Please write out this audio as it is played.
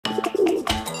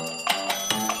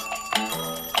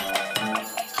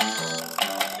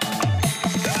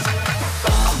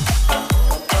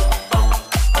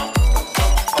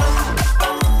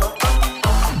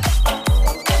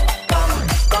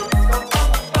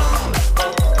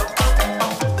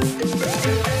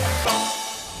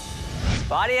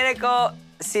Բարի երեկո,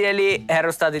 սիրելի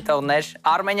հեռուստադիտողներ,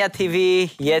 Armenia TV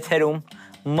եթերում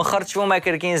մխրճվում է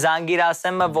կրկին Զանգիր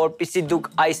Ասեմը, որպեսզի դուք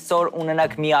այսօր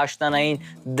ունենաք մի աշնանային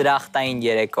դրախտային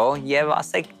երեկո եւ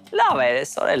ասեք, լավ է,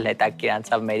 այսօր էլ հետաքրքիր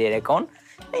անցավ մեր երեկոն։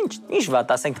 Ինչ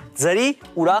վատ, ասենք, ձրի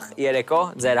ուրախ երեկո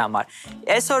ձեր համար։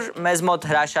 Այսօր մեզ մոտ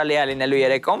հրաշալի է լինելու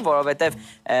երեկոն, որովհետեւ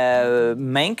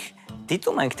մենք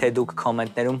դիտում ենք, թե դուք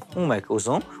կոմենտներում ում եք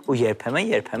ուզում ու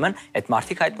երբեմն այդ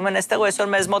մարդիկ հայտնում են այստեղ ու այսօր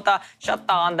մեզ մոտ է շատ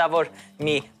տաղանդավոր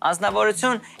մի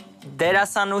անձնավորություն,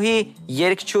 դերասանուհի,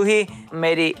 երգչուհի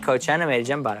Մերի Քոչարյանը, Մերի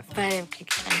ջան, բարև։ Բարև,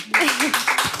 Քոչարյան։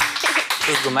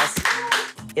 Զգում ես,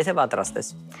 եթե պատրաստ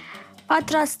ես։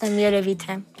 Պատրաստ եմ, երևի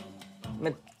թե։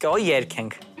 Գո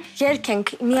երգենք։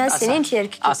 Երգենք, միասին ինչ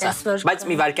երգ գիտես, որ։ Բայց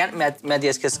մի վարքյան, մի հատ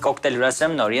ես քեզ կոկտեյլ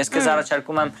ուրացրեմ նոր, ես քեզ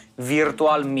առաջարկում եմ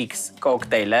virtual mix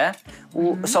կոկտեյլը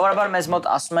ու սովորաբար մեզ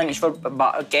մոտ ասում են ինչ-որ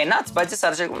կենաց, բայց ես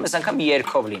առաջարկում եմ այս անգամ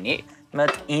երգով լինի,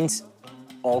 մտ ինձ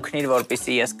օգնիր,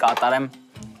 որպեսզի ես կատարեմ։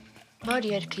 Որ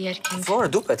երգը երգենք։ Որը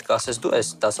դու պետք է ասես, դու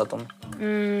ես դասատում։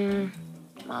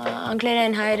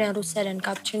 Անգլերեն, հայերեն, ռուսերեն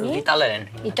կապ չունի։ Իտալերեն։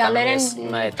 Իտալերեն։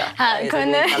 Հա,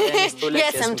 քոնը։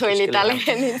 Ես եմ թույլ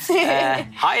իտալերենից։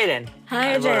 Հայերեն։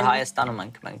 Որ Հայաստանում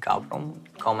ենք մենք ապրում,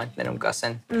 կոմենտներում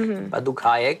կասեն, բա դուք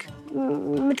հայ եք։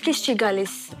 Մտքից չի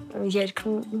գալիս երգ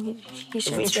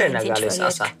հիշեցրել։ Ինչեր նա գալիս,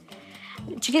 ասա։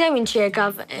 Չգիտեմ ինչի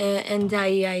եկավ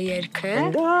Endai-ի երգը։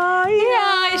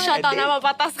 Endai, շատ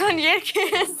անհամապատասխան երգ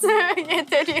ես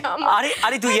եթերի համար։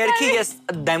 Արի դու երգի, ես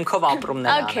դեմքով ապրումն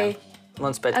եմ անում։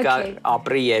 Ոնց պետք է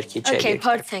ապրի երգի չէ։ Okay,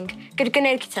 փորձենք։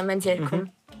 Կրկներքից եմ հենց երգում։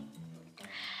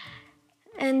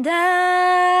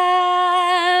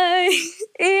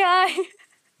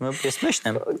 Մոտ ես մեջն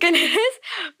եմ։ Կներես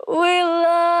We'll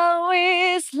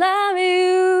always love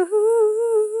you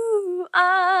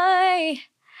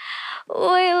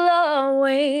We'll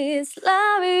always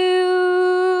love you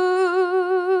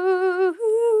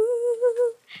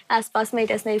Ասպաս մեր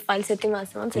տեսների ֆալսետի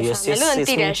մասը ոնց է շանելու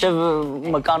ընտիր էր։ Ես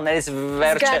մկաններից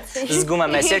վերջը զգում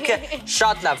եմ ես երգը,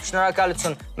 շատ լավ,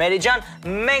 շնորհակալություն Մերի ջան,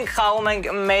 մենք խաղում ենք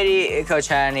Մերի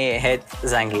Քոչարյանի հետ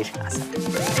Զանգիր ասեմ։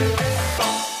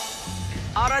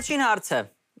 Առաջին հարցը,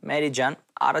 Մերի ջան,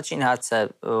 առաջին հարցը,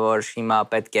 որ հիմա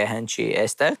պետք է հնչի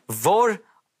այստեղ, որ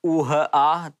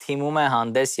ՈՒՀԱ թիմում է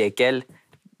հանդես եկել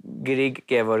Գրիգ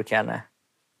Գևորգյանը։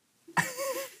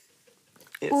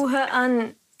 ՈՒՀԱ-ն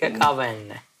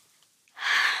Կավենն է։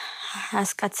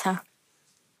 Հասկացա։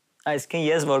 Այսինքն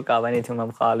ես որ կավենի թվում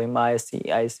եմ խաղալու,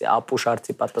 այս ապուշ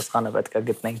հարցի պատասխանը պետք է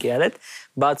գտնենք իրար հետ,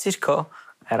 բացիր քո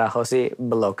հեռախոսի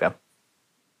բլոկը։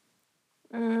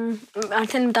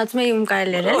 Արդեն մտածում եմ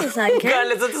կարելի էր Զանգիր։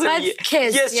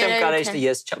 Ես չեմ կարող,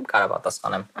 ես չեմ կարող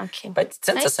պատասխանեմ։ Բայց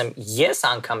ցենց ասեմ,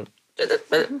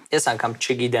 ես անգամ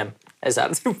չգիտեմ այս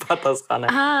հարցի պատասխանը։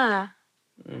 Հա։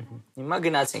 Հիմա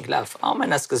գնացինք, լավ,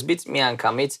 ամենասկզբից մի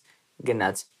անգամից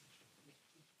գնաց։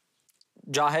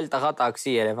 Ջահել տղա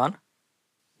տաքսի Երևան։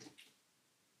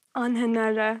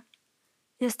 Անհնար է։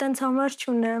 Ես տենց համար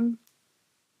չունեմ։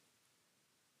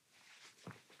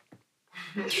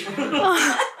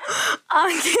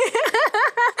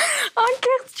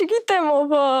 Անկեղծ չգիտեմ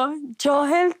ով է։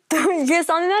 Ջահել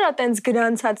ես անհնար է տենց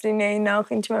գրանցած լինեի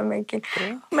նախ ինչ եմ եկել։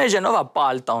 Մեջան ով է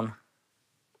պալտոն։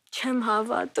 Չեմ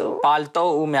հավատում։ Պալտո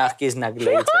ու մягкий знак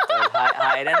լեից հետո։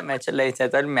 Հայերեն մեջը լեից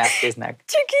հետո մягкий знак։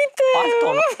 Չգիտեմ։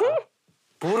 Պալտոն։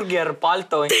 Բուրգեր,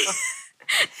 պալտո։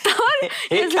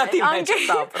 Հեկատի մեջ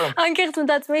ապրում։ Անկեղծ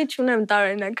մտածում էի չունեմ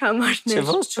տարօրինակ համարներ։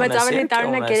 Բայց ավելի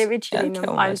տարօրինակ երևի չի լինում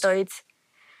պալտոից։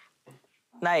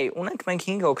 Նայ, ունենք մենք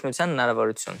 5 օգնության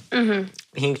հնարավորություն։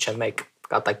 5 չէ, 1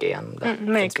 կատակ էի անում դա։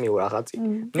 Ինձ մի ուրախացի։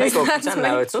 1 օգնության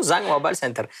հնարավորություն, Zang Mobile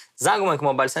Center։ Zangում ենք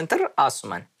Mobile Center,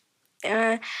 ասում են։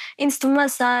 Ինձ թվում է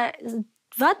սա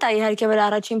վատ է իհարկե որ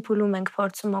առաջին փուլում ենք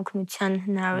փորձում օգնության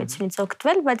հնարավորությունից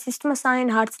օգտվել, բայց ինձ թվում է սա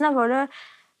այն հարցն է, որը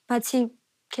բացի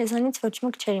քեզանից ոչ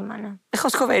ոք չէր իմանա։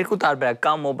 Խոսքով երկու տարբերակ,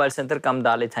 կամ Mobile Center կամ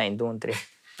դալիթային դու ընտրի։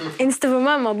 Ինձ թվում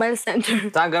է Mobile Center։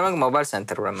 Զանգարում ենք Mobile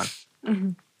Center ուրեմն։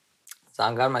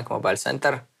 Զանգարում ենք Mobile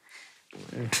Center։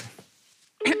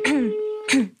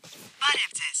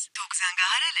 Բարև ձեզ, դուք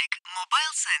զանգահարել եք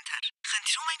Mobile Center։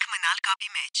 Խնդրում ենք մնալ կապի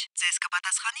մեջ։ Ձեզ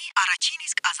կպատասխանի առաջին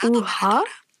իսկ ազատ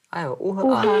օպերատորը։ Այո,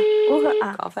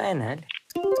 ՈՒՀԱ։ Կավեն էլ։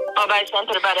 Mobile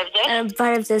Center բարև ձեզ։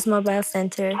 Բարև ձեզ Mobile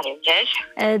Center։ Բարև ձեզ։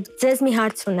 Ձեզ մի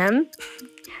հարց ունեմ։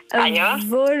 Այո։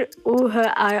 Որ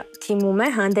ՈՒՀԱ թիմում է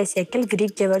հանդես եկել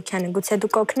Գրիգ Գևորգյանը, գուցե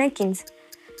դուք օգնեք ինձ։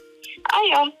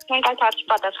 Այո, մենք այդ հարցի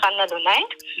պատասխանն ունենք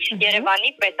Երևանի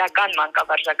պետական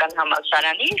մանկավարժական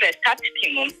համալսարանի վեստարտ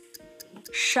թիմում։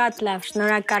 Շատ լավ,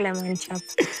 շնորհակալ եմ անչափ։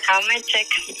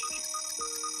 Համեցեք։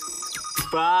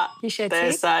 Բա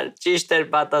տեսար ճիշտ էր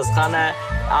պատասխանը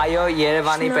Այո,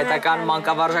 Երևանի պետական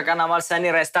մանկավարժական համալսարանի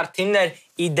ռեստարտ թիմն էր,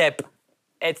 իդեպ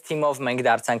այդ թիմով մենք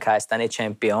դարձանք Հայաստանի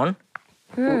չեմպիոն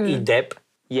ու իդեպ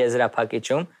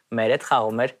եզրափակիչում մեր հետ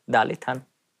խաղում էր Դալիթան։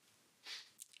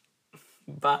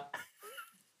 Բա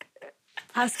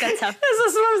Հասկացա։ Ես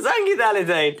ասում եմ զանգի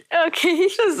Դալիթային։ Okay։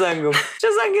 Չզանգում։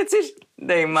 Չզանգեցիր։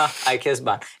 Դե հիմա այքես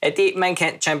բան։ Էդի մենք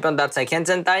չեմպիոն դարձանք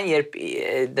հենց այն տարին, երբ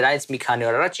դրանից մի քանի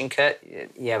օր առաջ ինքը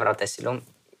Եվրատեսիլում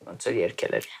ոնց որ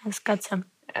երգել էր։ Հասկացա։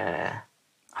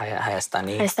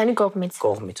 Հայաստանի կողմից։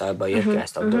 Կողմից, այո, բա երկու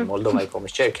Հայաստան Մոլդովայի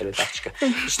կողմից չերքել այդ աղջիկը։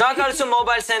 Շնորհակալություն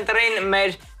Mobile Center-ին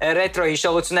մեր ռետրո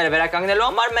հիշողությունները վերականգնելու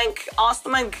համար մենք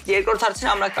անցնում ենք երկրորդ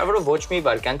հարցին ամենակարևորը ոչ մի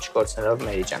վարքյան չկորցնելով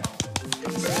Մերի ջան։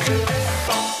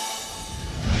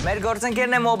 Մեր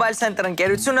գործընկերն է Mobile Center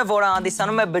ընկերությունը, որը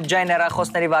հանդիսանում է բջջային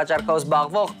հեռախոսների վաճառքով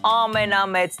զբաղվող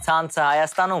ամենամեծ ցանցը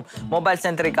Հայաստանում։ Mobile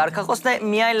Center-ի կարգախոսն է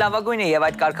միայն լավագույնը եւ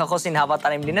այդ կարգախոսին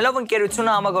հավատարիմ լինելով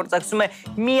ընկերությունը համագործակցում է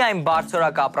միայն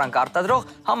բարձրորակ ապրանք արտադրող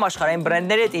համաշխարհային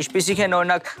բրենդների հետ, ինչպիսիք են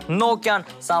օրինակ Nokia-ն,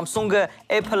 Samsung-ը,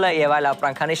 Apple-ը եւ այլ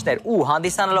ապրանքանիշներ։ Ու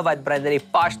հանդիսանալով այդ բրենդերի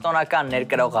պաշտոնական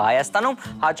ներկրողը Հայաստանում,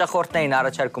 հաճախորդներին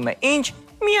առաջարկում է ինչ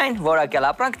միայն որակյալ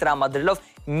ապրանք տրամադրելով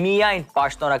միայն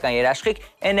պաշտոնական երաշխիք,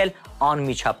 այն էլ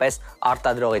անմիջապես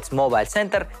արտադրողից Mobile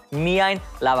Center, միայն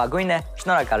լավագույնը,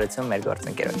 շնորհակալություն մեր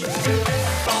գործընկերոջ։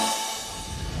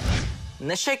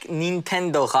 Նշեք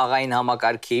Nintendo խաղային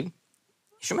համակարգի,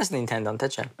 հիշում ես Nintendo-ն, թե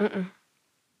չէ։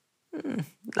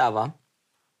 Լավ է։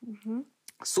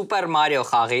 Super Mario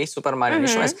խաղի, Super Mario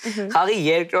հիշում ես, խաղի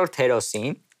երկրորդ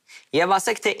հերոսին Եվ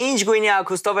ասեք, թե ինչ գույնի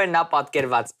հագուստով էր նա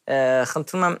պատկերված։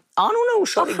 Խնդրում եմ, անունը ու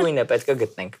շորի գույնը պետք է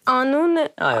գտնենք։ Անունը,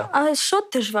 շատ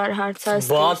դժվար հարց է։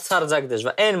 Բացարձակ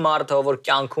դժվար։ Այն մարդը, որ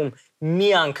կյանքում մի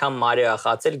անգամ Մարիո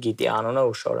խաղացել, գիտի անունը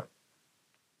ու շորը։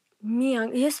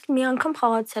 Ես մի անգամ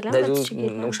խաղացել եմ, բայց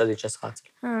չգիտեմ։ Դու ուշադիր չես խաղացել։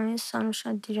 Ես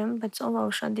անուշադիր եմ, բայց ով է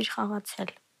ուշադիր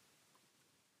խաղացել։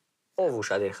 Ով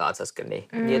ուշադիր խաղացած կլինի։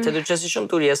 Եթե դու չես հիշում,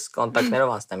 դու ես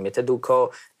կոնտակտներով անցնեմ, եթե դու քո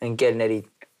ընկերների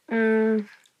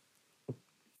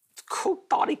Քո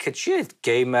տարիքը չի այդ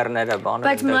գեյմերները բաները։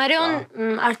 Բայց Մարիոն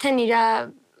արդեն իր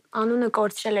անունը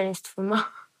կորցրել էր ինձ թվում է։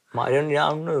 Մարիոն իր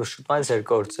անունը շուտվանց էր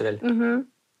կորցրել։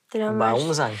 Դրա Բա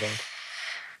ում զանգենք։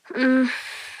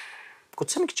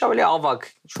 Գուցե մի քիչ ավելի ավակ,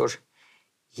 ինչ-որ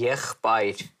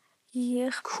եղբայր։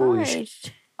 Քույր,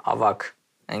 ավակ,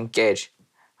 ընկեր,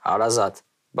 հարազատ,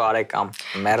 բարեկամ,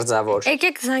 մերձավոր։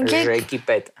 Եկեք զանգենք։ Ժեկի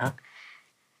պետ, հա։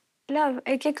 Լավ,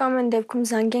 եկեք ամեն դեպքում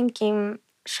զանգենք իմ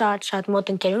շատ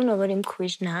մոտ ընկերուն, ով որ իմ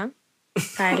քույրն է,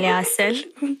 կարելի ասել։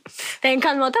 Դե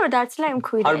այնքան մոտ է, որ դարձել է իմ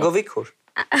քույրը։ Հարգովի քույր։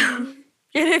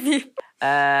 Երևի։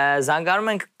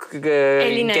 Զանգարում ենք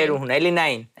ընկերուհուն,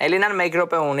 Էլինային։ Էլինան 1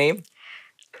 րոպե ունի։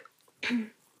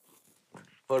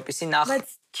 Որպեսզի նախ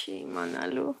Բայց չի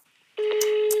իմանալու։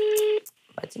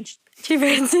 Բայց ինչ։ Չի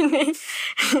վերցնի։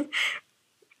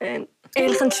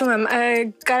 Էլ խնդրում եմ,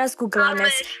 կարաս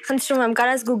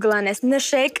Google անես,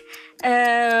 նշեք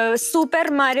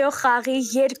Super Mario խաղի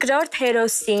երկրորդ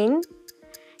հերոսին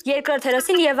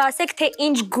եւ ասեք, թե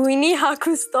ինչ գույնի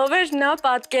հագուստով էր նա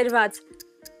պատկերված։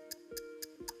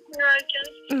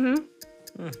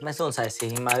 Մեզ ոնց այսի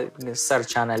հիմա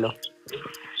search անելու։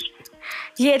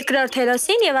 Երկրորդ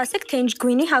հերոսին եւ ասեք, թե ինչ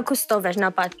գույնի հագուստով էր նա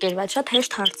պատկերված, շատ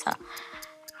հեշտ հարց է։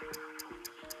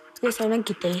 Ես օրինակ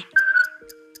գիտեի։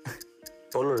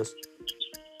 Բոլորս։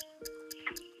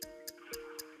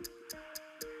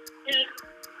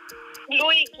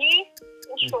 Լուիգի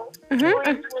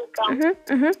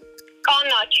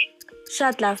կանաչ։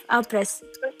 Շատ լավ, ապրես։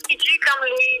 Իջի կամ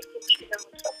լուի։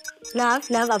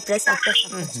 Լավ, ապրես։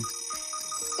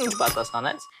 Ինչ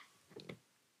պատասխանեց։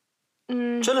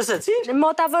 Չլսեցի։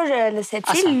 Մոտավոր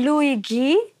լսեցի, Լուիգի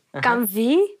կամ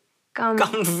Վի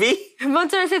Կամ Վի։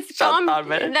 Ոնց որ ասեցի կամ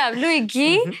լավ,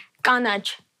 Լուիգի կանաչ։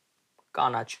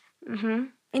 Կանաչ։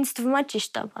 Ինձ թվում է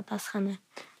ճիշտ է պատասխանը։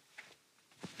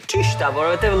 Ճիշտ է,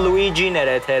 որովհետև Լուիջին էր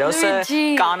այդ հերոսը,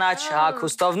 կանաչ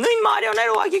հագուստով, նույն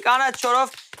Մարիոներ ուղղակի կանաչ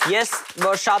չորով, ես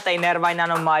որ շատ էի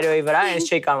ներվայնանում Մարիոյի վրա, ինձ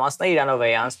չէի կարող ասնել, իրանով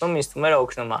էի անցնում, ինձ թվում էր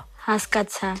օգնում է։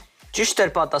 Հասկացա։ Ճիշտ էր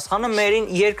պատասխանը, Մերին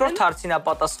երկրորդ հարցին է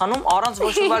պատասխանում, առանց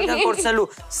ոչ մի վարքյան կորցնելու։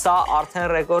 Սա արդեն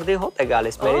ռեկորդի հոտ է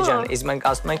գալիս, Մերի ջան, իսկ մենք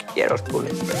ասում ենք երրորդ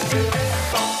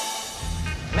փուլին։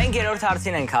 Մենք երրորդ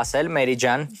հարցին ենք հասել, Մերի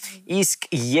ջան, իսկ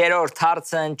երրորդ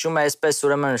հարցը հնչում է այսպես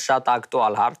ուրեմն շատ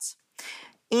ակտուալ հարց։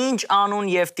 Ինչ անուն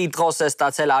եւ տիտղոս է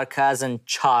ստացել արքայազն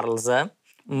Չարլզը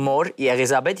մոր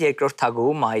Եղիզաբեթ երկրորդ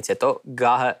թագուհու մահից հետո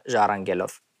գահը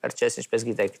ժառանգելով։ Վերջերս ինչպես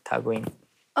գիտեք թագուհին։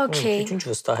 Okay։ Ինչ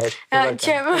վստահ էր։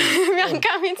 Չէ,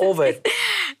 միանգամից։ Ով էր։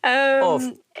 Ով։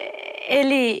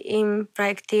 Էլի իմ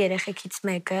պրոյեկտի երեխեքից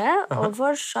մեկը, ով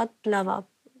որ շատ լավ է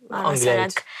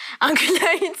առասարակ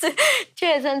անգլիայից չէ,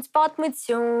 ասենց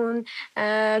պատմություն,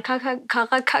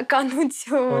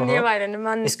 քաղաքականություն եւ այլն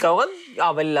նման։ Իսկ կարող է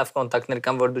ավելի լավ կոնտակտներ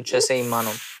կան, որ դու չես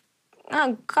իմանում։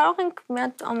 Կարող ենք մի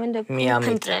հատ ամեն դեպքում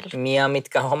փնտրել։ Միամիտ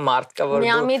կարող մարդ կա, որ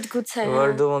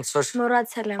դու ոնց որ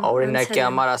մոռացել եմ։ Օրինակի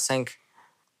համար ասենք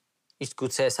իսկ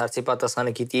գուցե այս հարցի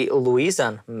պատասխանը գիտի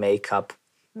Լուիզան մեյքափ։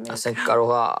 Ասենք կարող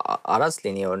է արած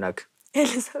լինի օրինակ։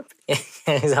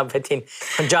 Էլիզաբեթին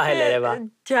ջահել երևա։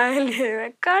 Ջահել երևա։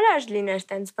 Կարար լիներ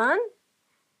տենց բան։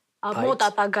 Մոտ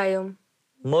ապագայում։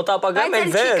 Մոտ ապագայում էլ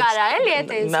չի կարա, էլի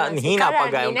եթե հին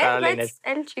ապագայում կարա լիներ։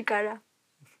 Էլ չի կարա։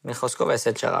 Մի խոսքով էս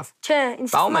էլ չեղավ։ Չէ, ինձ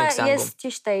ես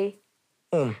ճիշտ էի։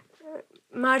 Ում։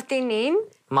 Մարտինին։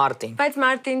 Մարտին։ Բայց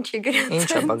Մարտին չի գրած։ Ինչ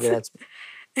է բագրած։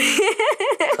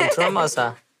 Խնդրում ասա։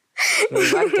 Մի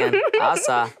վարքան,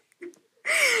 ասա։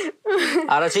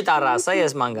 Առաջի տառը ասա,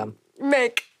 ես մանգամ։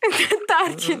 1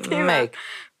 Տարջի թիմը։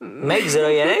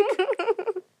 103։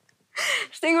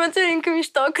 Շտենք ոնց որ ինքը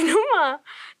միշտ օգնում է։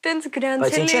 Տենց գրանցելի։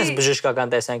 Բայց ինչ ես բժշկական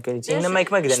տեսանկյունից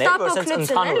 911 դնել, որ sense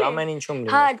ընդհանուր ամեն ինչում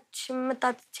լինի։ Հա,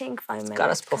 չմտածեցինք ֆայմել։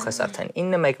 Կարաս փոխես արդեն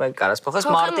 911 կարաս փոխես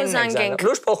Մարտինն եք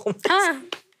լուրջ փոխում։ Հա։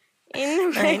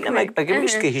 911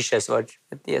 միշտ կհիշես, որ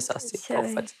ես ասի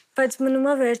փոխվեց։ Բայց մնում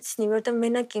է վերցնի, որտեղ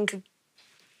մենակ ինքը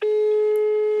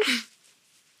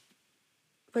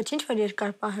Ոչինչ որ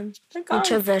երկար պահեմ։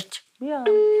 Ինչը վերջ։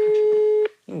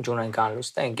 Ինչ ունենք անելու,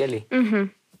 ստենք էլի։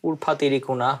 Ուրբաթ իրիկ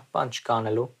ունա, բան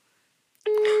չկանելու։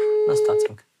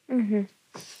 Նստացենք։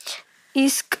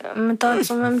 Իսկ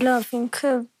մտածում եմ լավ,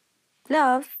 ինքը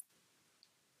լավ։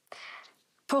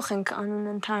 Փոխենք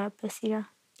անունը ընդհանրապես իրա։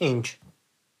 Ինչ։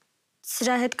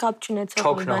 Սրա հետ կապ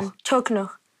չունեցող բան։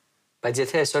 Չոքնող։ Բայց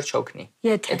եթե այսօր չոքնի։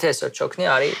 Եթե այսօր չոքնի,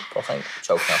 արի փոխենք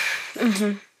չոքնող։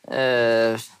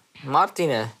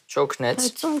 Մարտինը չոքնեց։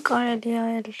 Բայց ում կարելի է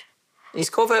այլ։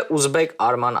 Իսկ ով է ուզբեկ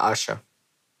Արման Աշը։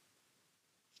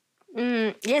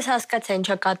 Ես հասկացա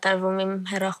ինչա կատարվում իմ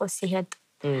հեռախոսի հետ։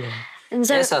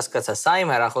 Ես հասկացա, սա իմ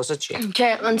հեռախոսը չի։ Չէ,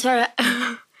 ոնց որ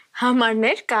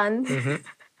համարներ կան։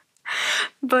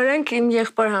 Որոնք իմ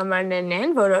եղբոր համարներն են,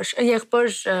 որոշ եղբոր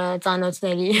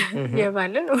ծանոթների եւ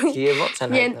այլն։ Եվ ո՞նց են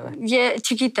հայտնվել։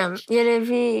 Չգիտեմ,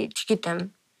 երևի չգիտեմ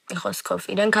խոսքով։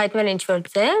 Իրենք հայտնել ինչ որ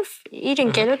ձև, իր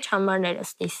ընկերոջ համարները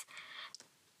ստիս։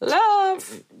 Լավ։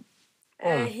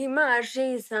 Հիմա արժի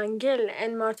զանգել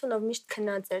այն մարդուն, ով միշտ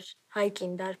քնած էր,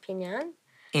 Հայկին Դարփինյան։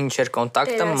 Ինչ էր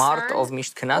կոնտակտը, մարդ, ով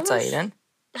միշտ քնած է իրեն։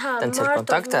 Հա, տենց էր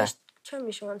կոնտակտը։ Չեմ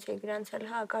հիշում ոնց է գրանցել,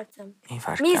 հա, կարծեմ։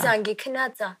 Մի զանգի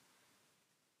քնած է։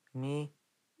 Մի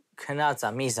քնած է,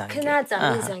 մի զանգի։ Քնած է,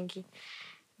 մի զանգի։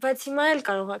 Բայց հիմա էլ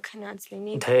կարող է քնած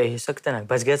լինի։ Դե, հեսա կտենանք,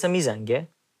 բայց գացա մի զանգ է։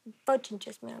 Ոչինչ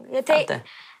ես մի անգամ։ Եթե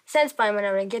սենց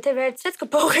պայմանավորենք, եթե վերցրեց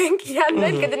կփոխենք իրանն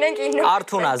էլ կդնենք ինը։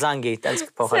 Արթունա զանգի, տենց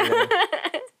կփոխենք։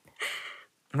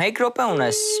 1 րոպե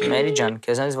ունես, Մերի ջան,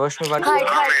 քեզանից ոչ մի բան։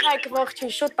 Հայք,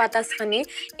 ողջույն, շուտ պատասխանի։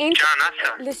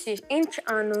 Ինչ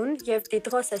անուն եւ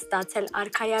տիտղոս է ստացել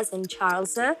Արքայազն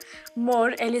Չարլզը, մոր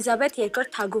Էլիզաբեթ II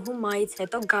թագուհու մայից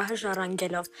հետո գահը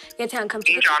ժառանգելով։ Եթե անգամ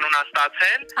Ինչ անուն է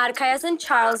ստացել։ Արքայազն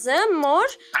Չարլզը, մոր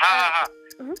Հա։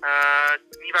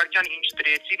 Մի վարքյան ինչ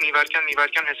տրեցի, մի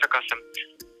վարքյան հեսա կասեմ։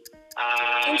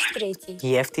 Ինչ տրեցի։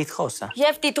 Եվ տիտղոսը։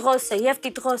 Եվ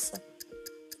տիտղոսը։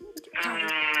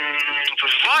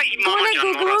 Վայ, մամա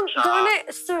ջան, գոնե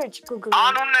search Google։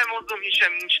 Անունն եմ ուզում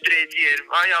հիշեմ ինչ տրեցի էր։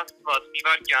 Այ աստված, մի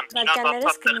վարքյան։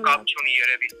 Շնապապատը կապ չունի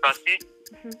երևի, սպասի։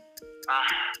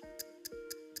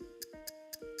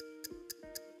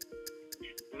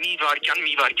 Մի վարքյան,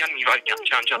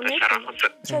 չանջատես հեռախոսը։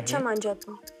 Չէ, չեմ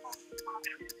անջատում։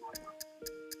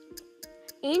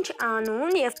 Ինչ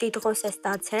անուն եւ տիտղոս է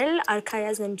ստացել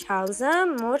Արքայազն Չարլզը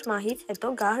մոր մահից հետո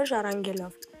գահը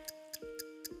ժառանգելով։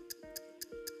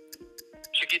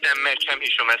 Չգիտեմ, մեր չեմ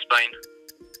հիշում այս բային։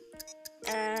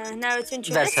 Հնարություն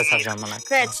չունես։ Վերջացավ ժամանակ։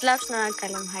 Վերջ, լավ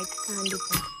շնորհակալ եմ Հայկ,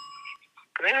 կհանդիպենք։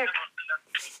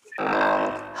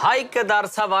 Հայկը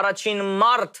դարձավ առաջին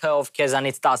մարդը, ով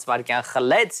քեզանից 10 վայրկյան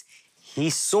խլեց,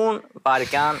 50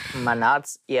 վայրկյան մնաց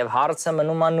եւ հարցը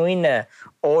մնում է նույնը,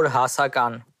 օր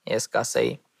հասական, ես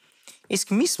կասեի։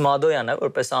 Իսկ Միս Մադոյանը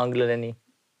որպես անգլերենի։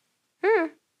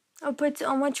 Բայց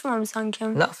ամաչում եմ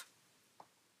զանգեմ։ Լավ։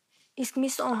 Իսկ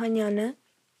Միս Օհանյանը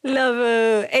լավ,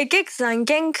 եկեք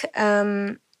զանգենք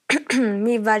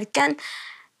մի վայրկյան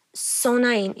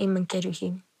Սոնային իմ ընկերուհի։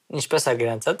 Ինչպես է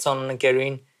գրանցած Սոնան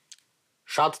ընկերուհին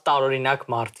շատ տարօրինակ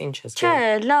մարդ, ինչ ես։ Չէ,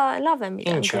 լավ եմ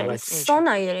իր ընկերը։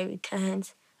 Սոնա երևի թե հենց։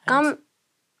 Կամ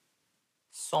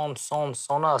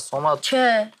Սոնա։ Չէ,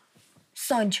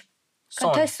 Սոնջ։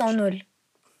 Կթե Սոնուլ։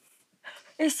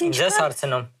 Ինչ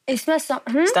հարցնում։ Իսկ մեզ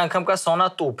Ստանգամ կա Սոնա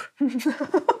տուփ։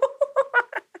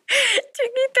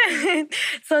 Չգիտեմ։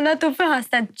 Սոնատուփը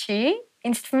հաստատ չի։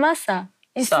 Ինձ թվում է սա։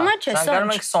 Ինձ թվում է չէ,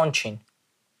 Զանգարում ենք Սոնչին։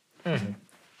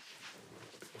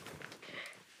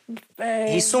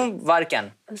 50 վայրկյան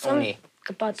ունի։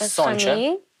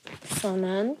 Կպատասխանի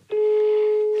Սոնան։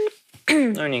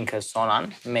 Նույն ինքը Սոնան,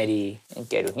 Մերի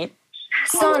ընկերուհին։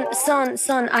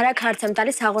 Սոն, արագ հարց եմ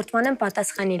տալիս, հաղորդման եմ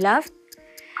պատասխանի լավ։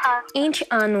 Ինչ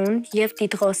անուն եւ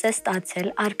տիտղոս է ստացել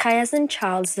արքայազն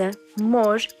Չարլզը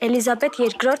մոր Էլիզաբետ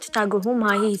II թագուհու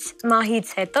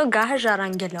մահից հետո գահը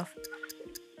ժառանգելով։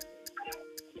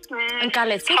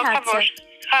 Ընկալեցի հարցը։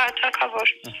 Հա, թագավոր։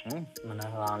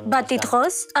 Բա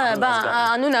տիտղոս, բա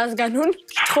անուն ազգանուն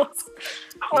տիտղոս։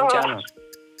 Ինչ անուն։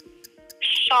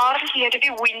 Շարլ երևի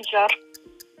Ուինձոր։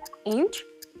 Ինչ։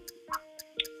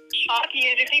 Շարլ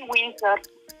երևի Ուինձոր։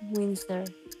 Windsor։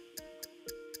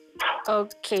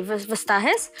 Okay, վստահ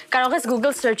ես։ Կարող ես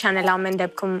Google search անել ամեն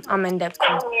դեպքում։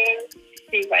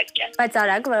 Բայց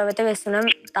արագ, որովհետև ես ունեմ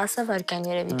 10 վայրկյան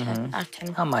երևի թե արդեն։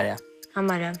 Համարյա։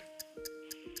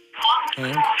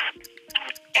 5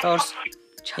 4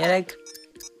 3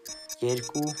 2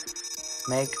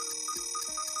 1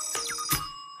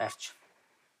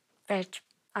 Վերջ,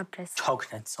 ապրես։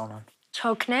 Չոքնեց Սոնան։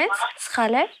 Չոքնեց,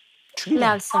 սխալ է։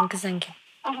 Լավ, Սոն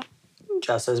կզանգեմ։ Ինչ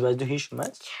ասես, բայց դու հիշում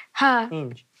ես։ Հա,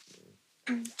 Ինչ։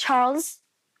 Charles։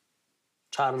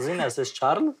 Չարլզին ասես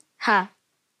Չարլ։ Հա,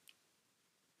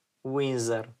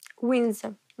 Windsor։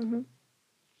 Windsor։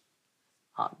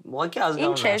 Հա, ուղղակի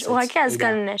ազգանուն Ինչ էր, ուղղակի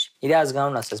ազգանուն էր։ Իր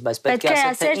ազգանուն ասես, բայց պետք է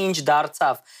ասես թե ինչ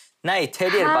դարձավ։ Նայ,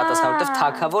 թերի էր պատասխանում, որտեվ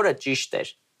թագավորը ճիշտ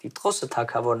էր։ Տիտղոսը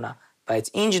թագավորն է,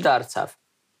 բայց ինչ դարձավ։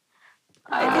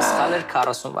 Այդի սխալ էր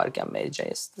 40 վայրկյան Մերի ջան,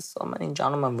 ես տեսնում եմ ինչ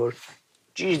անում եմ, որ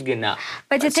ճիշտ գնա։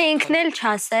 Բայց եթե ինքն էլ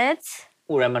չասեց,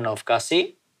 Ուրեմն ով կասի։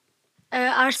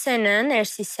 Արսենը,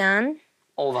 Ներսիսյան,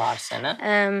 Ով է Արսենը։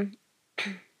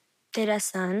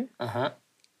 Դերասան, Ահա։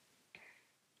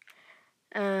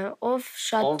 ով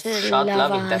շատ շատ լավ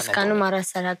լավ է ինտերնետ հասկանում ունի։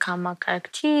 առասարակ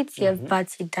համակարգչից եւ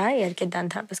բացի դա, երկե դա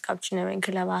ընդհանրապես կապ չունի,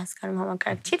 ինքը լավ է հասկանում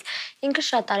համակարգչից, ինքը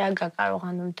շատ արագ է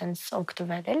կարողանում տենց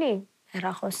օգտվել, էլի,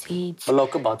 հեռախոսից։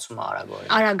 Բլոկը բացում է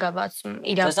արագորեն։ Արագ է բացում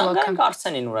իր Տեսանք բլոկը։ ենք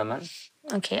Արսենին ուրեմն։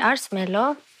 Okay, Ars Melo,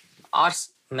 Ars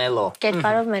Melo։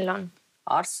 կերպարով Melon։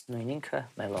 Ars նույն ինքը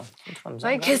Melo։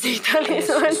 Վայ, քեզ Իտալիայից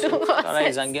ուրդու։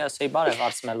 Կարայի Զանգիր ասեի բարև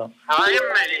Ars Melo։ Այո,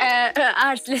 Մերի։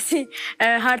 Ars լսի,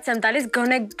 հարց եմ տալիս,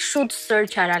 գոնե շուտ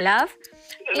search արա լավ։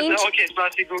 Okay,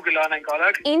 սպասի Google անենք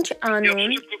արագ։ Ինչ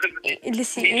անուն,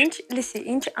 լսի,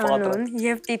 ինչ անուն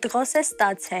եւ տիտղոս է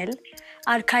ստացել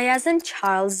արքայազն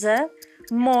Չարլզը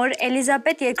մոր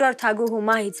Էլիզաբետ II թագուհու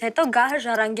մահից հետո գահը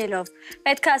ժառանգելով։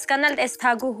 Պետք է հասկանալ այս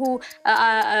թագուհու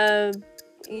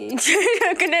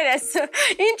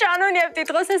ինչ անուն եւ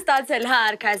տիտղոս է ստացել հա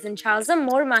արքայազն Չարլզը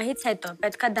մոր մահից հետո։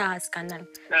 Պետք է դա հասկանալ։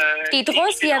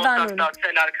 Տիտղոս եւ անուն։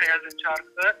 Ստացել արքայազն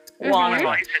Չարլզը ու անուն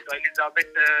մահից հետո Էլիզաբետ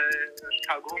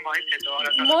թագուհու մահից հետո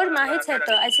արագ։ Մոր մահից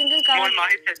հետո, այսինքն կարող։ Մոր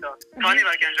մահից հետո։ Քանի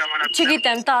վայրկյան ժամանակ։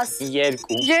 Չգիտեմ, 10։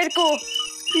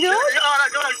 2 Իրո՞ք։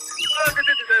 Արագ։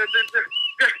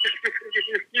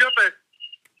 Իրոպե։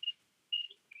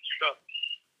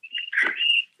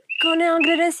 Գոնե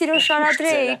անգլերեն սիրո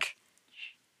շարադրեիք։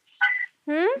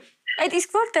 Այդ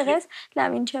իսկ որտեղ ես։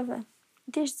 Լավ, ինչև է։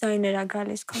 Դե ձայներ ա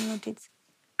գալիս կոմոդից։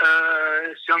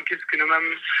 Սյոնքից գնում եմ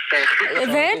տեղ։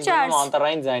 Վերջ արս։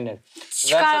 Անտարային ձայներ։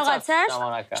 Չկարողացար։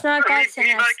 Շնորհակալություն։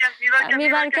 Մի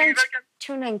վարքան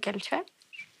չունենք էլ, չէ։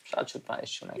 Շատ շուտ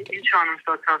բանից չունենք։ Ինչ անում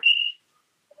ստացավ։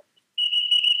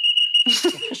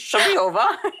 Շոբի ով է։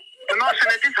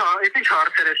 Այդ ինչ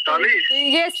հարցեր ես տալիս։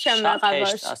 Ես չեմ մեղավոր։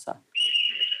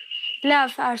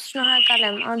 Լավ, արս շնորհակալ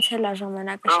եմ, անցել է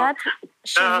ժամանակը շատ։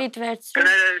 Շվիտ վերցրու։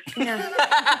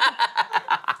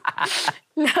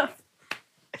 Լավ։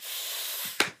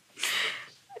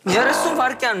 30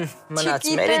 վայրկյան մնաց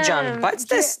Մերի ջան, բայց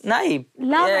տես նայ։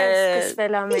 Լավ է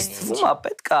սկսվել ամեն ինչ։ Իսկ ո՞ւմ է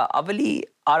պետք է ավելի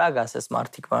արագ ասես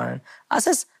մարդիկ բանեն։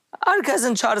 Ասես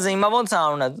արքայազն Չարլզը հիմա ոնց է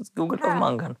անունը Google-ով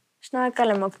մանգան։ Շնորհակալ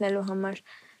եմ օգնելու համար։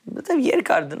 Որտեւ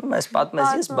երկար դնում ես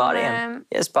պատմես, ես բարի եմ։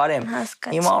 Ես բարի եմ։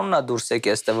 Հիմա անունա դուրս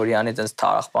եկի էստե որ յանի տես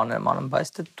թարախ բաներ եմ անում,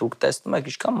 բայց դե դուք տեսնում եք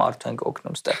ինչքան մարդ ենք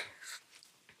օգնում ստեղ։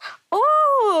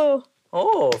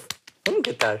 Ով։ Ում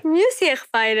գտար։ Մյուս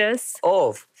եղբայրս։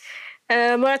 Ով։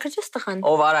 Մորակրճս տղան։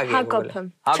 Ով արագ է Հակոբը։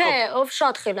 Չէ, ով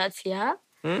շատ խելացի է։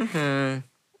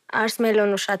 Արս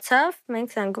Մելոն ուշացավ, մենք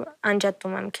զանգում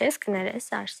անջատում եմ քեզ, կներես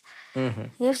Արս։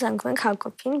 Եվ զանգում ենք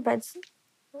Հակոբին, բայց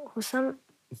հուսամ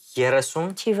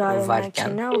 30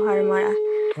 վայրկյան ու հարմար է։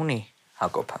 ունի։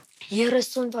 Հակոբը։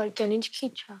 30 վայրկյան ինչ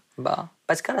քիչ է։ Բա,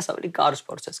 բայց կարաս ավելի կարճ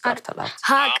փորձես կարդալ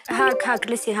հարցը։ Հակ,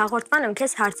 լսի, հաղորդման եմ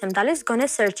քեզ հարց եմ տալիս, գոնե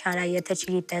search արա, եթե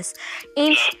չգիտես։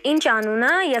 Ինչ անուն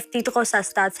է եւ տիտղոս է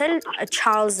ստացել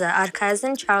Չարլզը,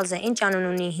 արքայազն Չարլզը, ինչ անուն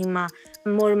ունի հիմա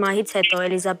մոր մահից հետո,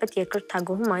 Էլիզաբեթ II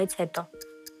թագուհու մահից հետո։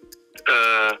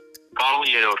 Կարլ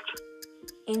երրորդ։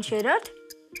 Ինչ երրորդ։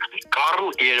 Կարլ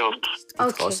երրորդ։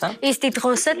 Տիտղոսը։ Իսկ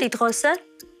տիտղոսը։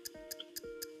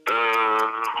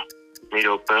 Մի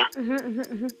րոպե։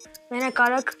 Մենակ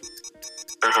արագ։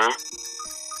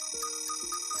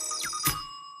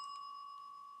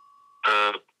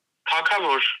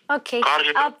 Թագավոր։ Okay,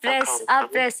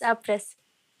 ապրես։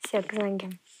 Всё,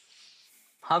 կզանգեմ։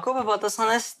 Հակոբը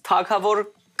պատասխանեց թագավոր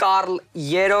Կարլ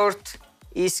III,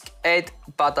 իսկ այդ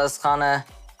պատասխանը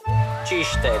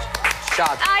ճիշտ էր։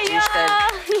 Շատ ճիշտ էր։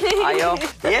 Այո,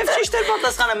 եւ ճիշտ էր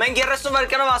պատասխանը։ Մենք 30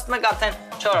 վայրկյանով ասում ենք արդեն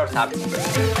 4-րդ հարց։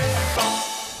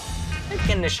 Պետք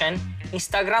է նշեն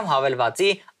Instagram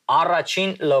հավելվածի առաջին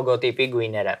լոգոտիպի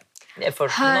գույները։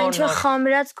 Ինչ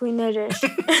խամրած գույներ էր։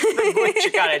 Գույն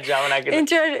չկար այդ ժամանակը։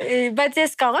 Ինչ բայց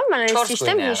ես կարող եմ անել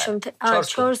ճիշտ եմ հիշում,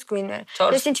 4 գույներ։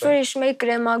 Ես ինչ որ հիշում եի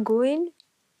կրեմագույն,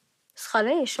 սխալ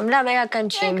եմ հիշում, լավ էական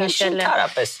չի հիշելը։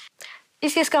 Կարապես։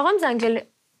 Իսկ ես կարող եմ զանգել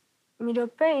մի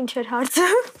րոպե, ինչ էր հարցը։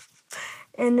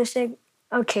 Նշեք,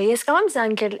 okay, ես կարող եմ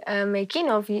զանգել մեկին,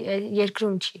 ով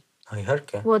երկրում չի։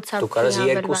 Իհարկե։ Դու կարաս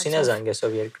երկուսին է զանգես,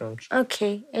 ով երկրում չի։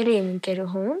 Okay, էլի իմ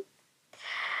ընկերուհուն։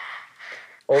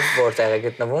 Ով որտեղ է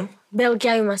գտնվում։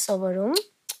 Բելգիայում է սովորում։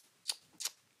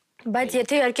 Բայց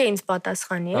եթե իհարկե ինձ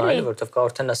պատասխանի, էլի։ Այո, որտեղ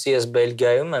կարող թե նսի ես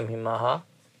Բելգիայում եմ հիմա, հա։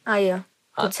 Այո։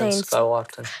 Գուցե ինձ կարող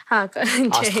արդեն։ Հա,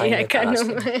 չէ, իրականում։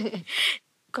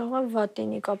 Կարող է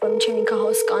վատինի կապը, ինչեւ ինքը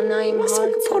հասկանա իմ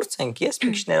հարցը։ Փորձենք, ես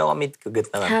մի քիչ ներողամիտ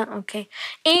կգտնվեմ։ Հա, okay։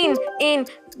 Ին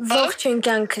ողջույն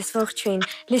կյանքս, ողջույն։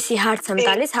 Լսի հարց եմ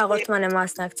տալիս, հաղորդման եմ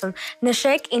մասնակցում։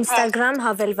 Նշեք Instagram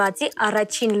հավելվածի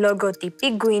առաջին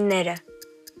լոգոտիպի գույները։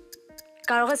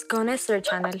 Կարող ես գոնե search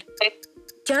անել։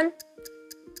 Ջան։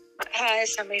 Հա,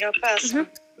 ես եմ մի րոպե ասում։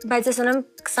 Բայց ես ունեմ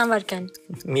 20 վայրկյան։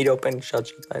 Մի րոպեն շատ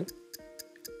այլ։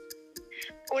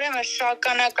 Ուրեմն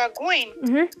շագանակագույն։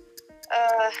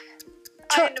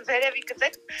 Այն վերևի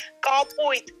գծեք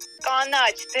կապույտ,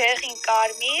 կանաչ, դեղին,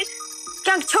 կարմիր։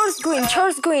 Կյանք 4 գույն,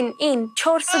 4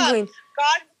 գույն։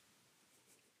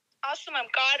 Ասում եմ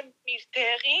կարմիր,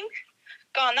 դեղին,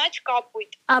 կանաչ,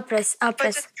 կապույտ։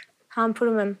 Ապրես,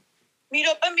 համբուրում եմ։ Մի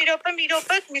րոպե,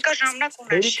 միկա ժամանակ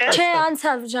ունես, չէ՞։ Չէ,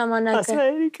 անցավ ժամանակը։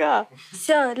 Ասերիկա։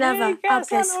 Всё, լավ է,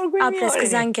 ապրես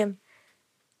կզանգեմ։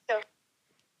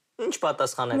 Ինչ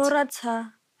պատասխանեց։ Մոռացա։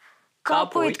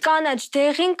 Կապույտ, կանաչ,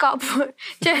 դեղին, կապույտ։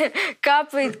 Չէ,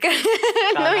 կապույտ։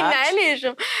 Նույնն է, էլի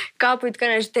հիշում։ Կապույտ,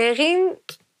 կանաչ, դեղին,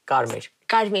 կարմիր,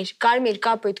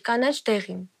 կապույտ, կանաչ,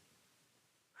 դեղին։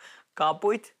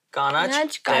 Կապույտ, կանաչ,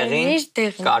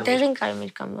 դեղին,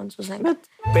 կարմիր կամ ոնց ուզենք։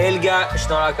 Բելգիա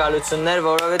շնորհակալություններ,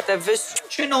 որովհետև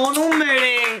չեն օնում մեր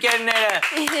ընկերները։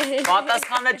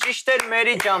 Պատասխանը ճիշտ էր,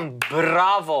 Մերի ջան,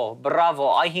 բրավո։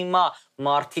 Այ հիմա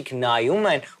մարդիկ նայում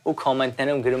են ու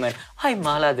կոմենտներում գրում են. «Այ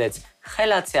մալադեց,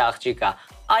 խելացի աղջիկա,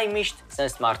 այ միշտ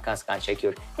sense մարդկանց կանչեք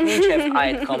յուր»։ Մինչև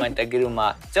այդ կոմենտը գրում է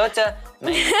ծոցը,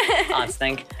 մենք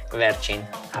անցնենք վերջին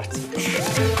հարցին։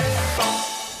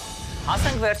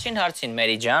 Հասանք վերջին հարցին,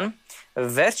 Մերի ջան։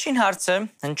 Վերջին հարցը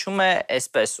հնչում է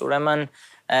այսպես, ուրեմն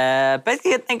պետք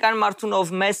է գտնենք այն մարդուն, ով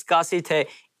մեզ կասի, թե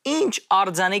ինչ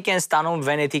արձանիկ են ստանում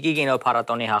Վենետիկի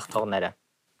կինոփառատոնի հաղթողները։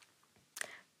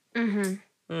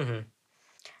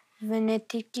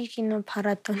 Վենետիկի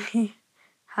կինոփառատոնի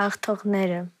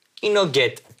հաղթողները։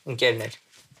 Կինոգետ ընկերներ։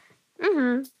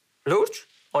 Լուրջ,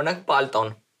 օրինակ պալտոն։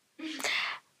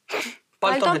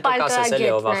 Պալտոն հետո կասես էլի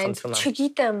ով ախնդրում եմ։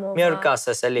 Չգիտեմ ով։ Մի օր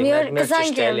կասես էլի, մեր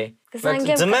ճիշտ էլի։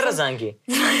 Ձմեռը զանգի։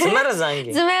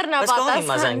 Ձմեռն է պատասխան։ Հիմա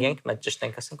պատասխան։ զանգենք, մենք ճիշտ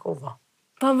ենք ասենք ով է։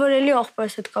 Բա որ էլի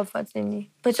աղբորս հետ կապված լինի։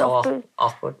 Բայց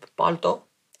աղբոր պալտո։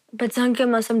 Բայց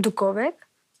զանգեմ ասեմ դուք ով եք։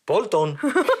 Պոլտոն։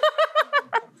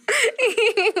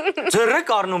 Ձեռեք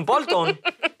առնում պալտոն։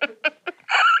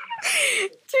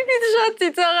 Չգիտեմ շատ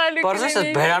ծիծաղալի։ Պարզես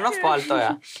այդ բերանով պալտո է։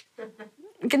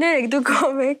 Գներեք դուք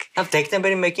ով եք։ Հա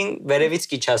դեկտեմբերի 1-ին վերևից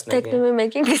կիչացնենք։ Դեկտեմբերի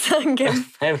 1-ին կզանգեմ։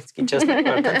 Վերևից կիչացնենք,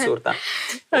 որտեղ ցուրտ է։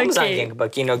 Ում զանգենք, բա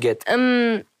կինոգետ։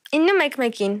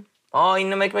 911-ին։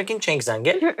 911-ին չենք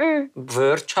զանգել։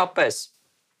 Վերջապես։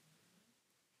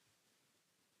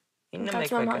 911-ը։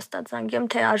 Կազմամ հաստատ զանգեմ,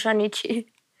 թե արժանի չի։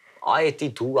 Այ դի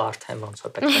դու արդեն ոնց որ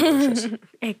պետք է ուշես։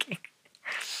 Եկեք։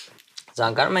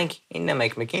 Զանգանում ենք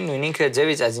 911-ին, նույն ինքը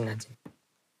ձևից ազինացին։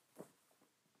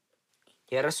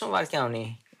 30 վայրկյան ունի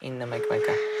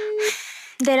 911-ը։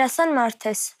 Դերասան մարդ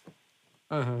ես։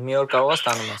 Մի օր կարող ես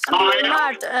տանում ես։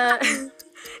 Մարդ,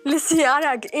 Լսի,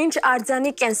 արագ, ինչ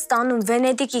արձանիկ են ստանում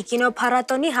Վենետիկի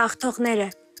կինոփառատոնի հաղթողները։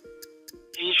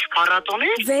 Ինչ փառատոնի։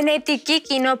 Վենետիկի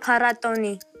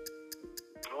կինոփառատոնի։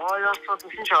 Այ աստված,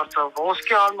 ինչ արծա,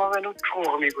 ոսկե արմավենու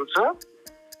չողնի գուցե։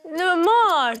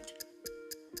 Մարդ։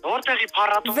 Որտեղի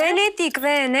փառատոն։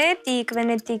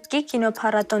 Վենետիկի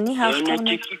կինոփառատոնի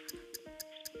հաղթողները։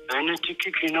 Վենետիկի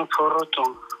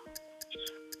կինոփառատոն։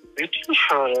 Ինչ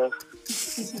է։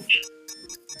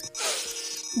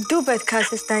 Դու պետք է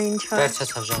ասես դա ինչ է։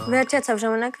 Վերջացավ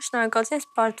ժամանակը, շնորհակալություն, ես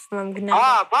պարտվում եմ գնալ։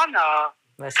 Բանա։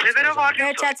 Ջեբերով առյուծ։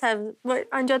 Վերջացավ,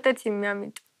 անջատեցի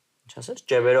միամիտ։ Ինչ ասես,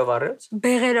 ջեբերով առյուծ։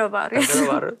 Բեղերով առյուծ։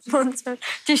 Ոնց է։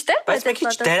 Ճիշտ է, բայց մի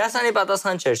քիչ դերասանի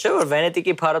պատասխան չէր, չէ՞ որ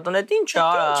Վենետիկի փառատոնը ինչ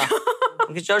արա։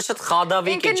 Մի քիչ շատ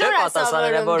խադավիկ է, չէ՞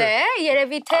 պատասխանները որ։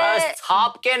 Երևի թե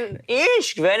Ցապկեն ինչ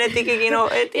Վենետիկի կինո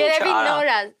էդ ինչ արա։ Երևի նոր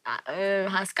է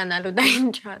հասկանալու դա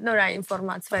ինչ է, նոր է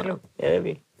ինֆորմացվելու։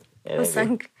 Երևի։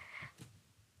 Հուսանք։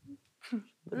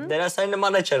 Դերասանի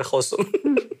նման չէր խոսում։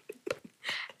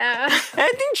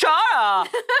 Էդ ինչ արա։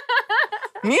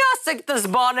 Մի ասեք դες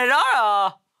բաներ արա։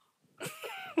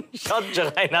 Շատ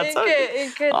ջղայնացավ։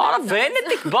 Արա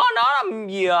Վենետիկ բան արա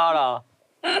մի արա։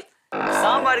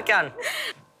 Սամվարկյան։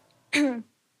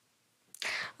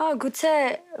 Գուցե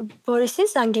Բորիսին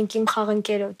զանգենք իմ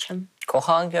խաղընկերոջը։ Քո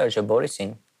խաղընկերոջը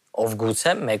Բորիսին, ով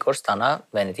գուցե մեկ օր ստանա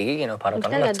Վենետիկի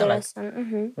կինոփառատոնի մրցանակ։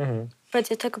 Բայց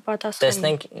եթե կպատասխանի։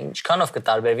 Տեսնենք ինչքանով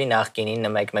կտարբերվի նախկինին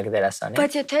մեկ դերասանի։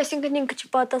 Բայց եթե այսինքն ինքը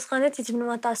չպատասխանեց, ինձ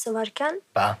մնում է 10 վայրկյան։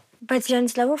 Բա։ Բայց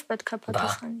իրենց լավով պետք է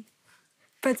պատասխանի։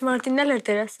 Բայց Մարտինն էլ էր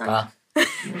դերասան։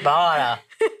 Բա արա։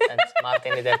 Այնց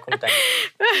Մարտինի դեպքում տեն։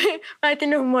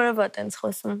 Մարտինը հումորով է տենց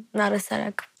խոսում,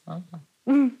 նարսարակ։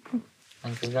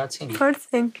 Մենք զգացինք։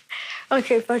 Փորձենք։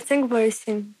 Okay, փորձենք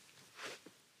Բորիսին։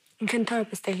 Ինքն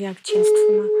ընդհանրապես տեղյակ չի ինձ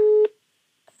թվում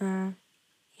է։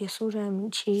 Ես ուր եմ,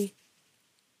 ինչի։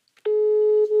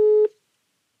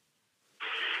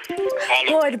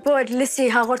 Բոր, լսի,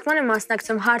 հաղորդմանը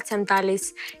մասնակցում հարց եմ տալիս։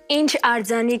 Ինչ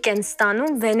արձանիկ են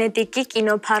ստանում Վենետիկի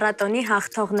կինոփառատոնի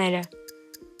հաղթողները։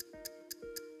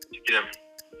 Չգիտեմ։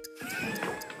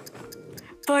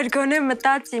 Բոր, գոնե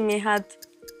մտածի մի հատ։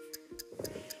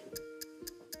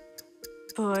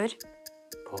 Բոր,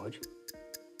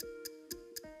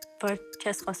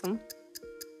 չես խոսում։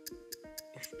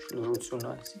 Լրություն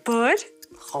այս։ Բոր։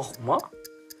 Խախումա։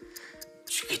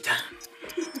 Չգիտեմ։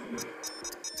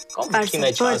 Բարսի,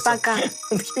 բոր, պակա։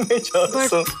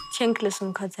 Բոր, չենք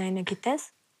լսում քո ձայնը, գիտես։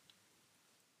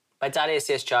 Բայց արի ես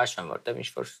չհաշվեմ, որտև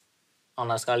ինչ-որ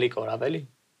անհասկանալի կորավ էլի։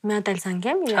 Մի հատ էլ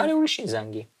զանգեմ իրան։ Չարի ուրիշին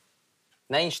զանգի։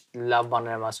 Նա ինչ լավ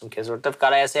բաներ եմ ասում քեզ, որտև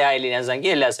կարա ասեի այ Լինան զանգի,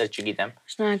 էլի ասել չգիտեմ։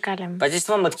 Շնորհակալ եմ։ Բայց ես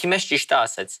թվում մտքի մեջ ճիշտ է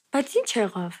ասեց։ Բայց ինչ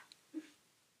եղավ։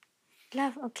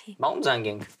 Լավ, օքեյ։ Բա ում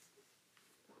զանգենք։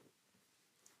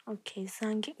 Okay,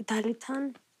 Դալիթան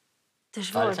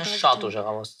դժվար։ Դալիթան շատ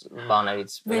ուժեղավ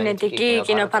բաներից։ Վենետիկի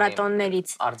կինոփառատոններից։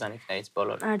 Արձանիկներից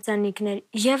բոլոր։ Արձանիկներ։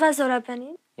 Եվա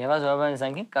Զորաբյանին։ Եվա Զորաբյանին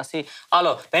զանգենք, ասի,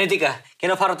 ալո, Վենետիկը,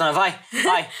 կինոփառատոնը, վայ,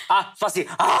 սպասի,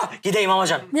 գիտեի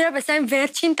մամաջան։ Ներապես այն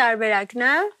վերջին տարբերակն է։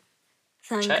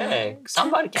 Չէ,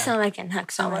 20 վայրկյան։ 20 վայրկյան, հա,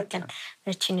 20 վայրկյան։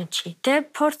 Վերջինը չի։ Դե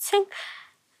փորձենք։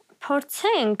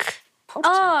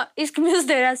 Իսկ մյուս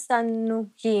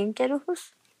դերասանուհի ընկերուհուս։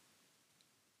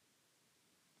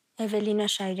 Էվելինա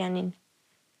Շայրյանին։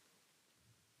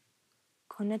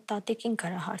 Կոնե տատիկին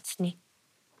կարա հարցնի։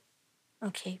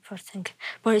 Okay, փորձենք։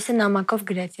 Բորիսը նամակով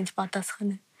գրեց ինձ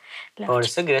պատասխանը։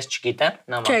 Բորիսը գրեց չգիտեմ,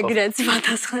 նամակով։ Չէ, գրեց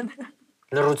պատասխանը։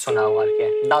 Լրություն ա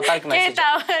ուղարկել։ Դատարկ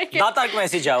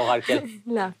մեսիջ ա ուղարկել։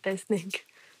 Լավ, տեսնենք։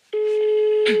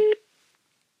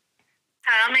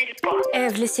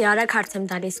 Լսի, արագ հարց եմ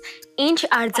տալիս։ Ինչ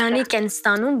արձանիկ են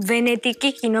ստանում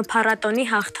Վենետիկի կինոփառատոնի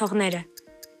հաղթողները։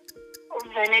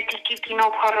 Վենետիկի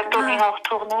կինոփառատոնի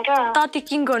հաղթողները։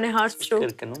 Տատիկին գոնե հարց շու։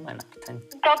 Կրկնում են արդեն։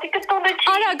 Տատիկը տոնը չի։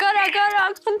 Արագ,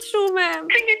 խնդրում եմ։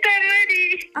 Չգիտեմ էլի։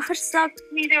 Ախր սա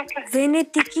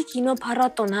Վենետիկի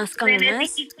կինոփառատոն հասկանում ես։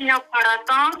 Վենետիկի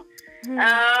կինոփառատոն։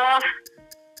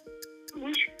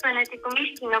 Ինչ Վենետիկում ինչ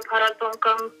կինոփառատոն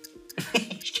կամ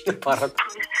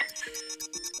Կինոփառատոն։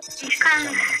 Ինչքան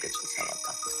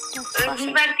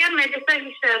Վարկյան մեր էսա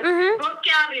հիշել։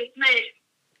 Ոսկե առյուծ մեր։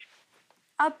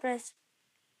 Ապրես։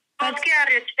 Ոսկե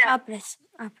առյուծ։ Ապրես։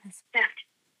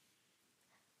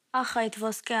 Ախ, այդ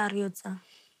ոսկե առյուծը։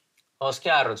 Ոսկե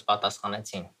առյուծ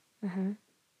պատասխանեցին։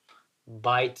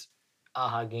 Բայց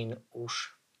ահագին ուշ։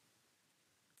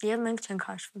 Եվ մենք չենք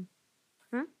հաշվում։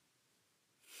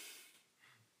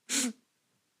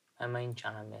 Ամա ինչ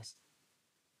անեմ ես։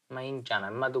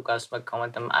 Մա դուք ասում եք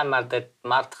կոմենտում, այ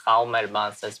մարդ խաղում էր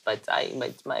բանսես, բայց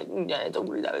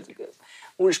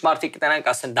ուրիշ մարդիկ կտենանք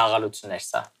ասեն դաղալություններ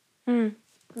սա։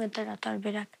 Մետերա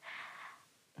տարբերակ։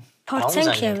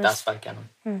 Փորձենք եւս 10 վայրկյանում,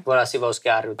 որ ասի ոսկե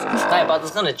առյուծում։ Դա է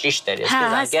պատասխանը ճիշտ էր, ես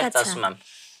քեզ անկեղծ ասում եմ։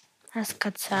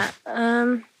 Հասկացա։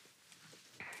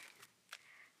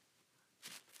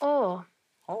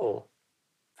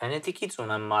 Վենետիկից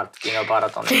ունեմ մարդ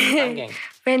կինոփառատոնից, զանգենք։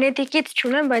 Վենետիկից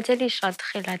չունեմ, բայց էլի շատ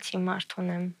խելացի մարդ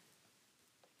ունեմ։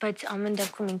 Բայց ամեն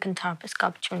դեպքում ինքն ընդհանրապես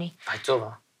կապ չունի։ Բայց ով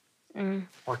է։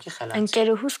 Ո՞քի խելացի։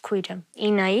 Ընկերուհուս քույրը,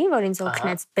 Ինայի, որ ինձ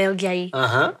օգնեց Բելգիայի։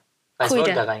 Ահա։ Բայց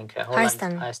որտեղ է ինքը։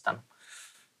 Հայաստան։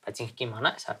 Բայց ինքը կիմանա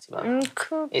այս հարցի բանը։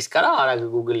 Իսկ կարա արագ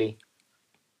Google-ի։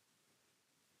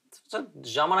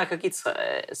 Ժամանակակից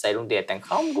սերունդի հետ ենք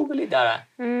խաղում Google-ի դարա։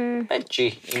 Պետք չի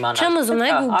իմանալ։ Չեմ ուզում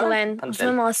Google-են,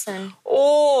 ուզում եմ ասեմ։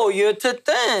 Եթե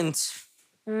տենց։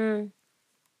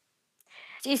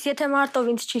 Իսկ եթե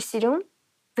մարդով ինձ չի սիրում,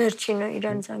 վերջինը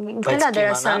իրան զանգի։ Ինքն էլ է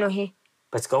դերասանուհի։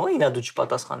 Բայց կարող է ինա դու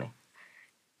չպատասխանի։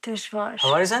 Դժվար։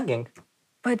 Հավարի զանգենք։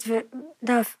 Բայց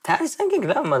լավ։ Դարի զանգենք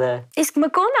լավ մտա։ Իսկ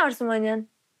Մկոն Արզումանյան։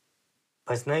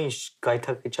 Բայց նա ինչ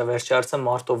գայթակի չա վերջի հարցը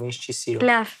մարդով ինձ չի սիրում։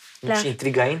 Լավ։ Ինչ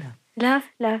ինտրիգային է։ Լավ։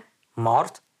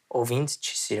 Մարդ ով ինձ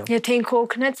չի սիրում։ Եթե ինքը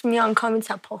օգնեց, մի անգամից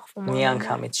է փոխվում։ Մի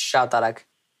անգամից շատ արագ։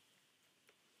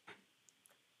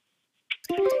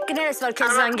 Գներես որ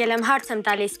քեզ զանգել եմ, հարց եմ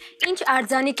տալիս։ Ինչ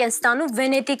արձանիկ են ստանում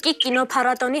Վենետիկի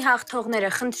կինոփառատոնի հաղթողները,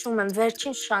 խնդրում եմ,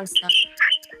 վերջին շանսն է։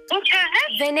 Ինչ է։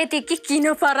 Վենետիկի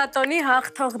կինոփառատոնի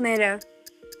հաղթողները։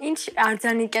 Ինչ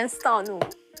արձանիկ են ստանում։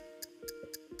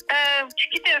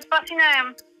 Չգիտեմ, սպասինայեմ։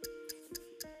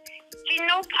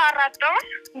 Կինոփառատոն։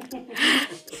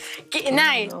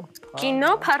 Նայ,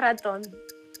 կինոփառատոն։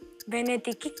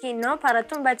 Վենետիկի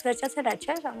կինոփառատոն, բայց վերջացել է,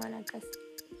 չէ՞ ժամանակս։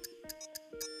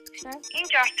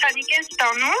 Ինչ արձանիկ են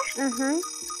ստանում։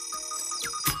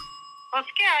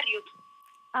 Ոսկե առյուծ։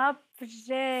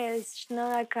 Ապրես,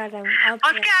 շնորհակալ եմ,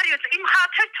 Ոսկե առյուծ, իմ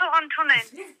խաթր թող ընդունեն։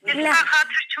 Ես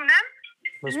խաթր չունեմ։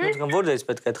 Բայց մտքն որտեղից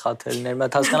պետք է այդ խաթերը լիներ,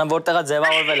 մտ հասկանամ որտեղ է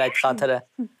ձևավորվել այդ խաթերը։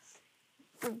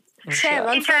 Չէ,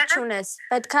 ոնց որ չունես։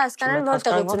 Պետք է հասկանալ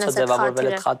որտեղից ունես այդ ձևավորվել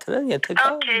այդ խաթերը, եթե կա։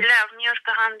 Okay, լավ, մի օր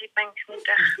կհանդիպենք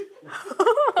միտեղ։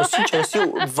 Ինչ էսի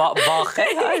վախ է,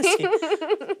 այսի։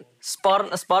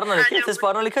 Սպառնալիք, եթե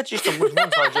սպառնալիքա ճիշտ է,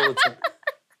 ոնց հաջողություն։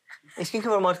 Իսկ ինքը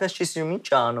որ մարդկանց չի սիրում, ինչ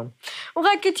է անում։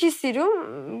 Ուղղակի չի սիրում,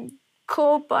 քո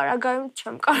պարագայում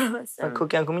չեմ կարող ասեմ։ Քո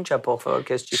կյանքում ինչ է փոխվել, որ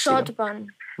քեզ չի սիրում։ Շատ բան։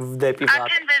 Դեպի վատ։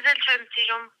 Արդեն ձեզ էլ չեմ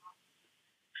սիրում։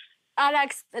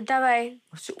 Ալեքս, давай,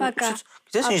 пока։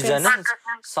 Գիտես ինչ ձայնը,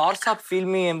 սարսափ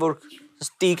ֆիլմի են, որ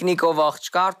տիկնիկով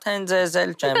աղջկա արդեն ձեզ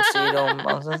էլ չեմ սիրում,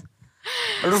 ասես։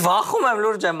 Վախում եմ,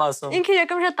 լուրջ եմ ասում։ Ինքը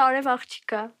եկամ շատ արև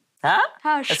աղջիկա։ Հա?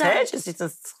 Հա, շատ։ Հեչ էսի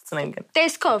ծնենք են։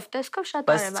 Տեսքով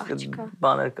շատ արև աղջիկա։ Բայց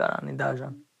բաներ կարանի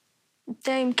դաժան։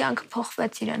 Դե իմ կյանքը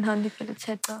փոխվեց իրան հանդիպելուց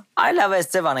հետո։ Այ լավ էս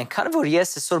ձև անենք, քանի որ ես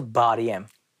այսօր բարի եմ։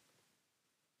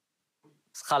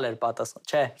 Սխալ էր պատասխան,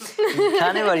 չէ։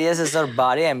 Քանի որ ես այսօր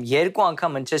բարի եմ, երկու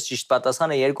անգամ ընչեց ճիշտ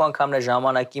պատասխանը, երկու անգամն է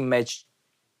ժամանակի մեջ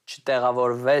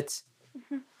չտեղավորվեց։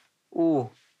 Ու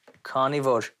քանի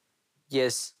որ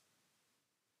ես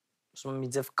ուզում եմ մի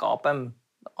ձև կապեմ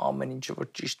ամեն ինչը որ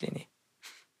ճիշտ լինի։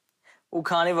 Ու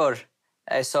քանի որ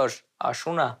այսօր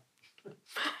աշուն է։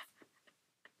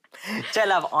 Չէ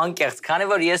լավ անկեղծ, քանի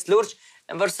որ ես լուրջ,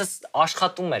 որ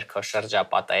աշխատում էր քո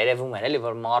շրջապատը, երևում էր էլի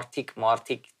որ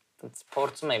մարդիկ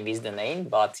փորձում են վիզ դնեին,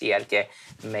 բացի իհարկե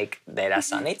մեկ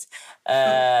դերասանից,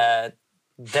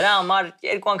 դրա համար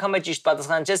երկու անգամ է ճիշտ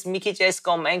պատասխան չես, մի քիչ այս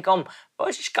կողմ, այն կողմ,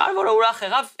 ոչինչ կարևորը ուրախ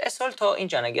եղավ, այսօր թող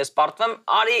ինչ անենք, ես պարտվեմ,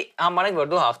 արի համարենք, որ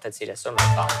դու հաղթեցիր այսօր մեկ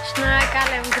բան։ Շնորհակալ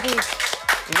եմ գրիչ։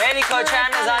 Մերի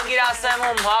Քոչարյանը Զանգիր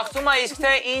Ասեմում հաղթում է, իսկ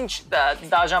թե ինչ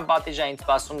դաժան պատիժ է ինձ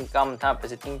սպասում կամ ընդհանրապես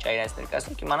ինչ է իրենց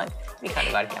ներկայացնում, կիմանանք մի քանի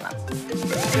վայրկյան անց։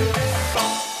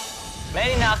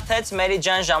 Մերին հաղթեց, Մերի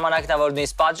ջան ժամանակն է որ դու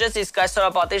ինձ պատժեց, իսկ այսօր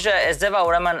պատիժը այս ձև է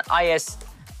ուրեմն այս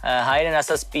հայերեն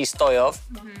ասած պիստոյով։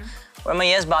 Ուրեմն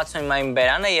ես բացում եմ այն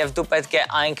բերանը եւ դու պետք է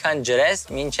այնքան ջրես,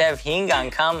 մինչեւ 5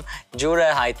 անգամ ջուրը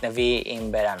հայտնվի իմ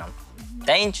բերանում։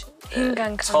 Դա ինչ 5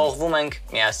 անգամ։ Ցողվում ենք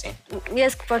միասին։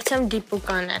 Ես կփորձեմ դիպուկ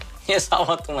անել։ Ես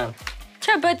հավատում եմ։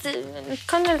 Չէ, բայց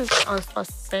քան էլ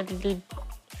անսպասելի։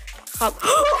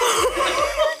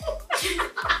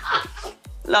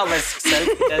 Լավ է սկսել,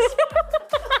 դες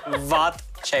վատ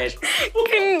չէր։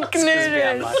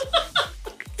 Կներես։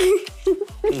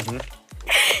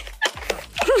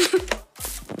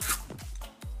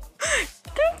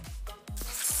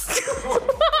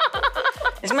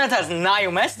 Իսկ մտած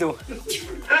նայում ես դու։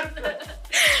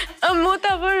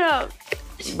 Մոտավորը։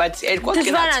 Բայց երկու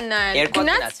գնաց։ Երկու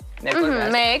գնաց։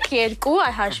 1, 2,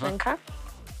 այ հաշվենք, հա։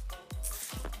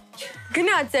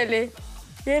 Գնաց էլի։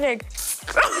 3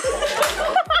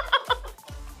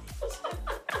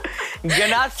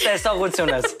 Գնաց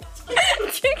տեսողությունս։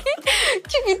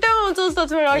 Չգիտեմ ոնց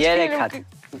ստացվեր աչքերում։ 3 հատ։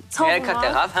 Երկը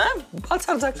տեղավ, հա?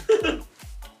 Բացարձակ։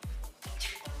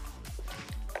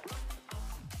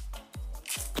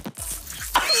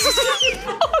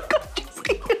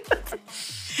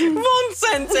 Ոնց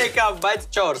սենց եկավ, բայց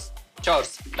 4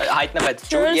 հայտնվեց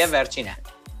ջուր և վերջինը։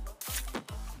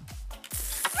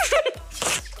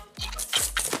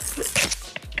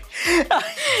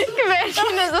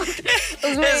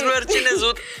 Ես վերջինը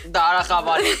զուտ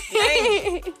դարախավալի։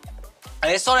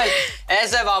 Այսօր էլ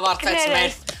եսև ավարտեց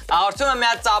մեր հաղորդումը մի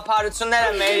հատ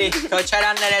ծափարությունները Մերի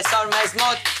Քոչարյաններ այսօր մեզ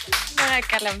մոտ։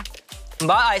 Շնորհակալ եմ։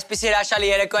 Բա այսպիսի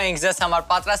հրաշալի երեկո ենք ձեզ համար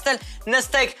պատրաստել,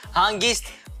 նստեք հանգիստ,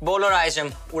 բոլոր այժմ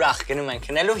ուրախ գնում են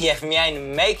քնելու և միայն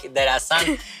մեկ դերասան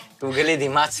Google-ի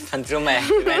դիմաց փնտրում է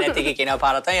Վենետիկի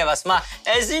կինոփառատոն և ասում է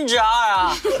 «Էս ինչ արա»։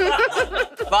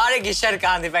 Բարի գիշեր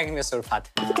կհանդիպենք մյուս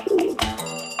ուրբաթ։